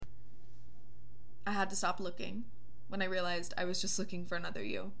had to stop looking when I realized I was just looking for another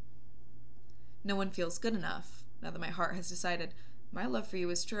you. No one feels good enough now that my heart has decided my love for you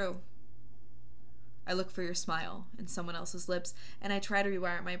is true. I look for your smile in someone else's lips, and I try to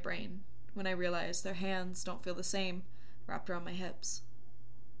rewire my brain when I realize their hands don't feel the same wrapped around my hips.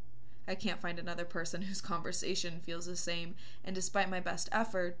 I can't find another person whose conversation feels the same, and despite my best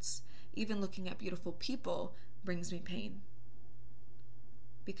efforts, even looking at beautiful people brings me pain.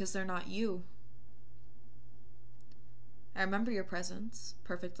 Because they're not you. I remember your presence,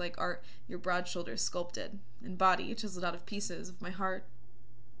 perfect like art, your broad shoulders sculpted, and body chiseled out of pieces of my heart.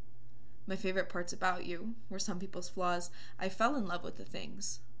 My favorite parts about you were some people's flaws. I fell in love with the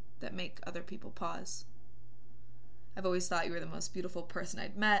things that make other people pause. I've always thought you were the most beautiful person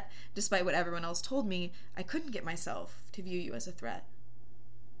I'd met. Despite what everyone else told me, I couldn't get myself to view you as a threat.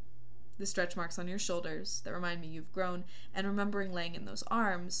 The stretch marks on your shoulders that remind me you've grown, and remembering laying in those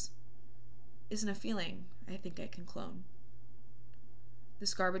arms isn't a feeling I think I can clone. The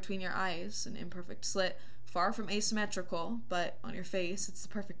scar between your eyes, an imperfect slit, far from asymmetrical, but on your face, it's the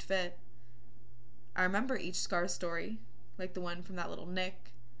perfect fit. I remember each scar story, like the one from that little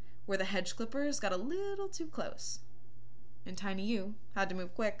nick, where the hedge clippers got a little too close. And tiny you had to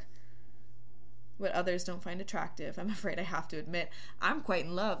move quick. What others don't find attractive, I'm afraid I have to admit, I'm quite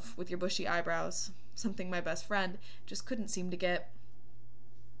in love with your bushy eyebrows, something my best friend just couldn't seem to get.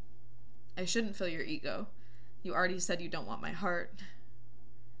 I shouldn't fill your ego. You already said you don't want my heart.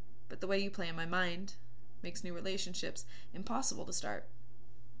 But the way you play in my mind makes new relationships impossible to start.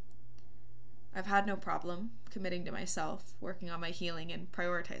 I've had no problem committing to myself, working on my healing, and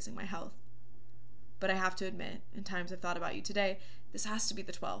prioritizing my health. But I have to admit, in times I've thought about you today, this has to be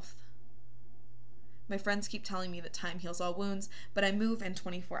the 12th. My friends keep telling me that time heals all wounds, but I move in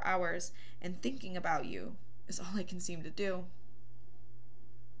 24 hours, and thinking about you is all I can seem to do.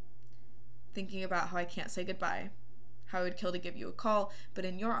 Thinking about how I can't say goodbye, how I would kill to give you a call, but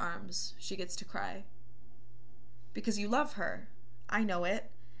in your arms, she gets to cry. Because you love her. I know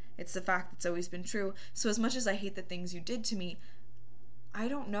it. It's the fact that's always been true. So as much as I hate the things you did to me, I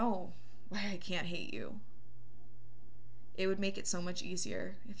don't know why I can't hate you. It would make it so much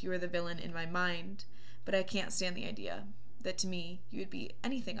easier if you were the villain in my mind, but I can't stand the idea that to me you would be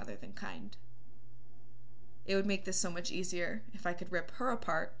anything other than kind. It would make this so much easier if I could rip her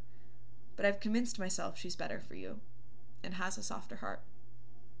apart, but I've convinced myself she's better for you and has a softer heart.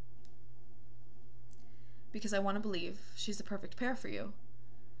 Because I want to believe she's the perfect pair for you.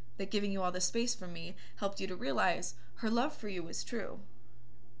 That giving you all this space from me helped you to realize her love for you is true.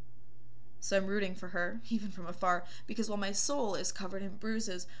 So I'm rooting for her, even from afar, because while my soul is covered in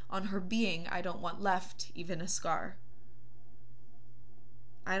bruises, on her being I don't want left even a scar.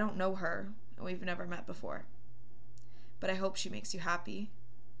 I don't know her, and we've never met before. But I hope she makes you happy,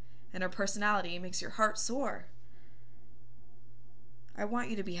 and her personality makes your heart soar. I want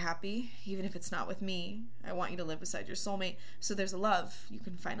you to be happy, even if it's not with me. I want you to live beside your soulmate, so there's a love you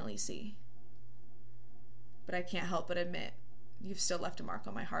can finally see. But I can't help but admit, you've still left a mark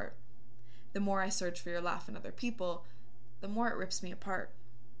on my heart. The more I search for your laugh in other people, the more it rips me apart.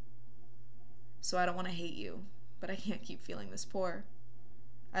 So I don't want to hate you, but I can't keep feeling this poor.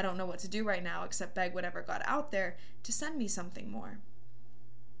 I don't know what to do right now except beg whatever got out there to send me something more.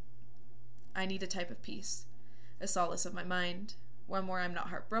 I need a type of peace, a solace of my mind, one where I'm not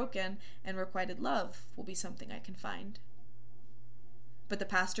heartbroken, and requited love will be something I can find. But the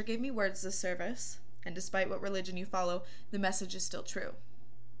pastor gave me words this service, and despite what religion you follow, the message is still true.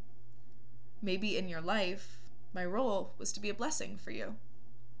 Maybe in your life, my role was to be a blessing for you.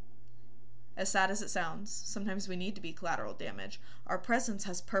 As sad as it sounds, sometimes we need to be collateral damage. Our presence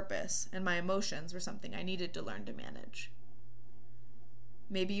has purpose, and my emotions were something I needed to learn to manage.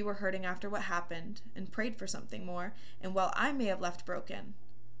 Maybe you were hurting after what happened and prayed for something more, and while I may have left broken,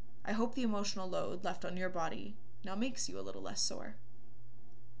 I hope the emotional load left on your body now makes you a little less sore.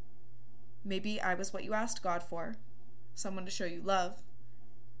 Maybe I was what you asked God for, someone to show you love,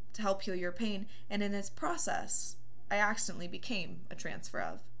 to help heal your pain, and in its process, I accidentally became a transfer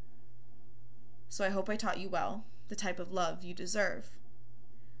of. So I hope I taught you well the type of love you deserve.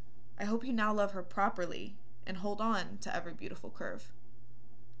 I hope you now love her properly and hold on to every beautiful curve.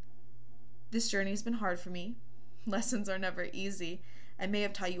 This journey has been hard for me. Lessons are never easy. I may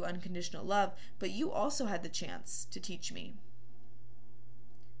have taught you unconditional love, but you also had the chance to teach me.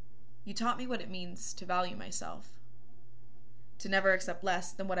 You taught me what it means to value myself, to never accept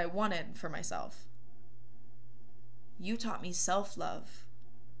less than what I wanted for myself. You taught me self-love.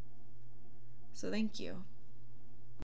 So thank you.